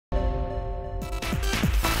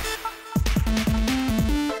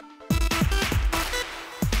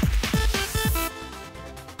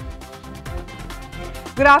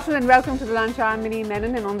Good afternoon and welcome to the lunch. I'm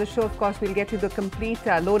Menon, and on the show, of course, we'll get you the complete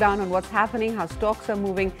lowdown on what's happening, how stocks are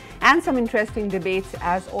moving, and some interesting debates.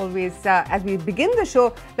 As always, as we begin the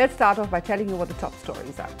show, let's start off by telling you what the top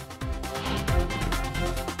stories are.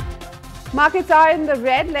 Markets are in the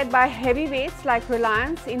red, led by heavyweights like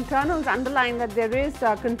Reliance. Internals underline that there is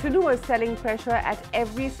continuous selling pressure at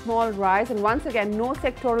every small rise, and once again, no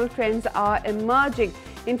sectoral trends are emerging.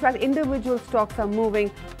 In fact, individual stocks are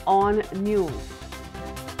moving on news.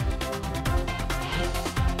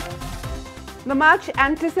 The much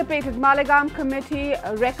anticipated Malegam Committee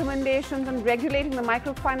recommendations on regulating the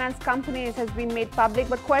microfinance companies has been made public,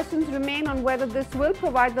 but questions remain on whether this will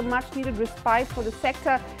provide the much needed respite for the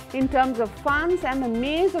sector in terms of funds and the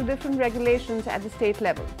maze of different regulations at the state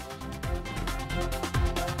level.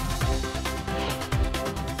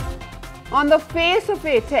 On the face of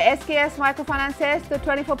it, SKS Microfinance says the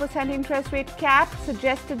 24% interest rate cap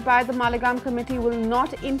suggested by the Malegam Committee will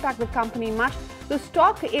not impact the company much. The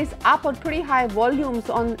stock is up on pretty high volumes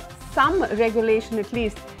on some regulation, at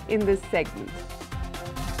least in this segment.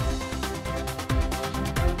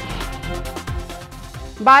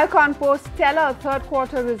 Biocon posts stellar third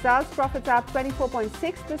quarter results. Profits are up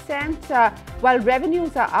 24.6%, while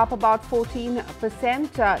revenues are up about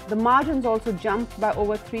 14%. The margins also jumped by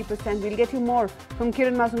over 3%. We'll get you more from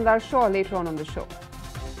Kiran Mazumdar-Shaw later on the show.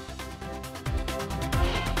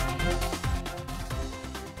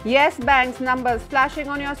 Yes Bank's numbers flashing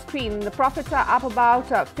on your screen. The profits are up about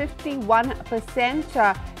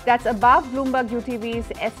 51%. That's above Bloomberg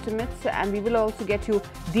UTV's estimates, and we will also get you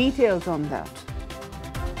details on that.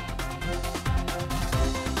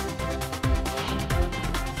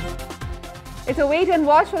 It's a wait and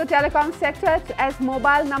watch for the telecom sector as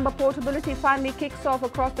mobile number portability finally kicks off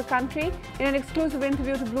across the country. In an exclusive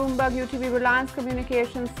interview to Bloomberg, UTV Reliance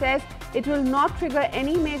Communications says it will not trigger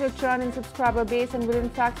any major churn in subscriber base and will in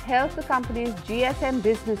fact help the company's GSM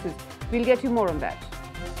businesses. We'll get you more on that.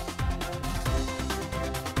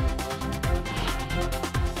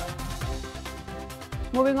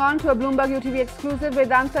 Moving on to a Bloomberg UTV exclusive,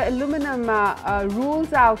 Vedanta Aluminum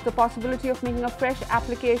rules out the possibility of making a fresh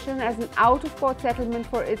application as an out-of-court settlement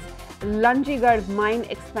for its Lunjigarh mine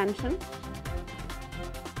expansion.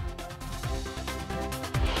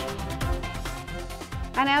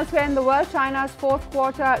 And elsewhere in the world, China's fourth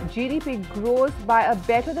quarter GDP grows by a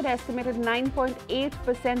better than estimated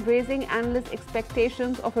 9.8%, raising analyst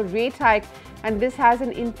expectations of a rate hike, and this has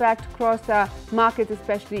an impact across markets,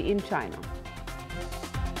 especially in China.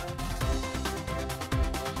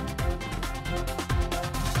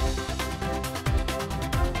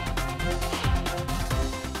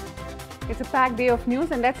 It's a packed day of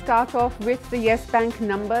news, and let's start off with the Yes Bank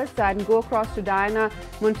numbers and go across to Diana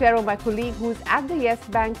Montero, my colleague, who's at the Yes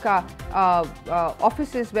Bank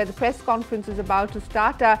offices where the press conference is about to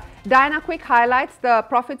start. Diana, quick highlights. The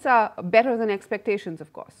profits are better than expectations,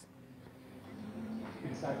 of course.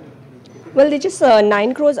 Well, they're just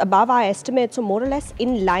 9 crores above our estimate, so more or less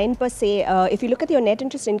in line per se. If you look at your net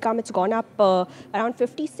interest income, it's gone up around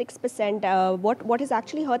 56%. What has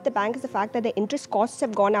actually hurt the bank is the fact that the interest costs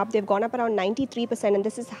have gone up. They've gone up around 93%, and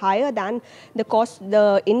this is higher than the cost.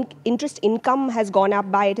 Interest income has gone up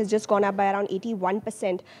by, it has just gone up by around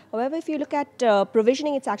 81%. However, if you look at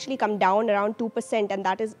provisioning, it's actually come down around 2%, and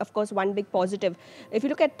that is, of course, one big positive. If you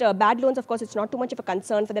look at bad loans, of course, it's not too much of a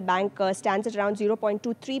concern for the bank. Stands at around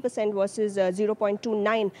 0.23% versus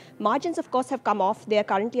 0.29. Margins, of course, have come off. They are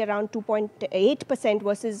currently around 2.8%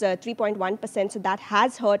 versus 3.1%. So that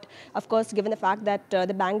has hurt, of course, given the fact that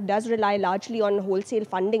the bank does rely largely on wholesale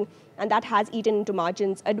funding, and that has eaten into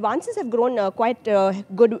margins. Advances have grown quite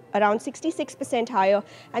good, around 66% higher,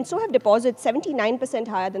 and so have deposits, 79%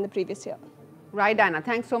 higher than the previous year. Right, Diana.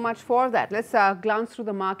 Thanks so much for that. Let's glance through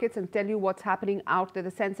the markets and tell you what's happening out there.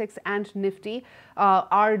 The Sensex and Nifty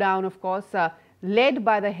are down, of course, led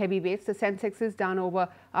by the heavyweights. The Sensex is down over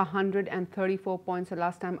 134 points the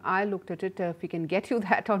last time I looked at it. If we can get you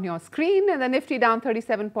that on your screen. And the Nifty down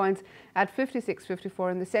 37 points at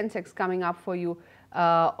 56.54. And the Sensex coming up for you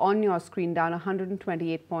on your screen, down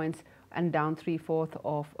 128 points and down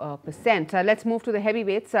 0.75%. Let's move to the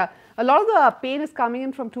heavyweights. A lot of the pain is coming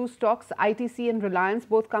in from two stocks, ITC and Reliance.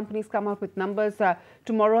 Both companies come out with numbers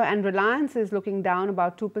tomorrow, and Reliance is looking down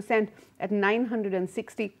about 2% at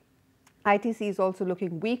 960 ITC is also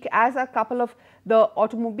looking weak, as a couple of the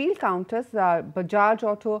automobile counters, Bajaj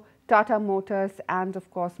Auto, Tata Motors and of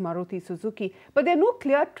course Maruti Suzuki. But there are no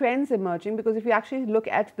clear trends emerging, because if you actually look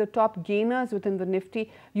at the top gainers within the Nifty,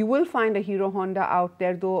 you will find a Hero Honda out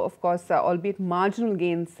there, though of course albeit marginal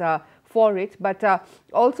gains for it. But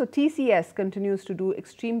also TCS continues to do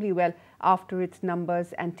extremely well after its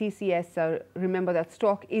numbers, and TCS, remember that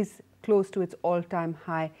stock is close to its all-time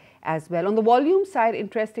high as well. On the volume side,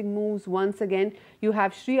 interesting moves once again. You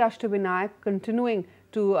have Sri Ashtabinayak continuing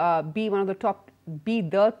to be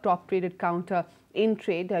the top traded counter in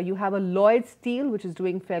trade. You have a Lloyd Steel, which is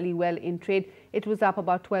doing fairly well in trade. It was up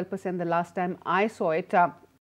about 12% the last time I saw it.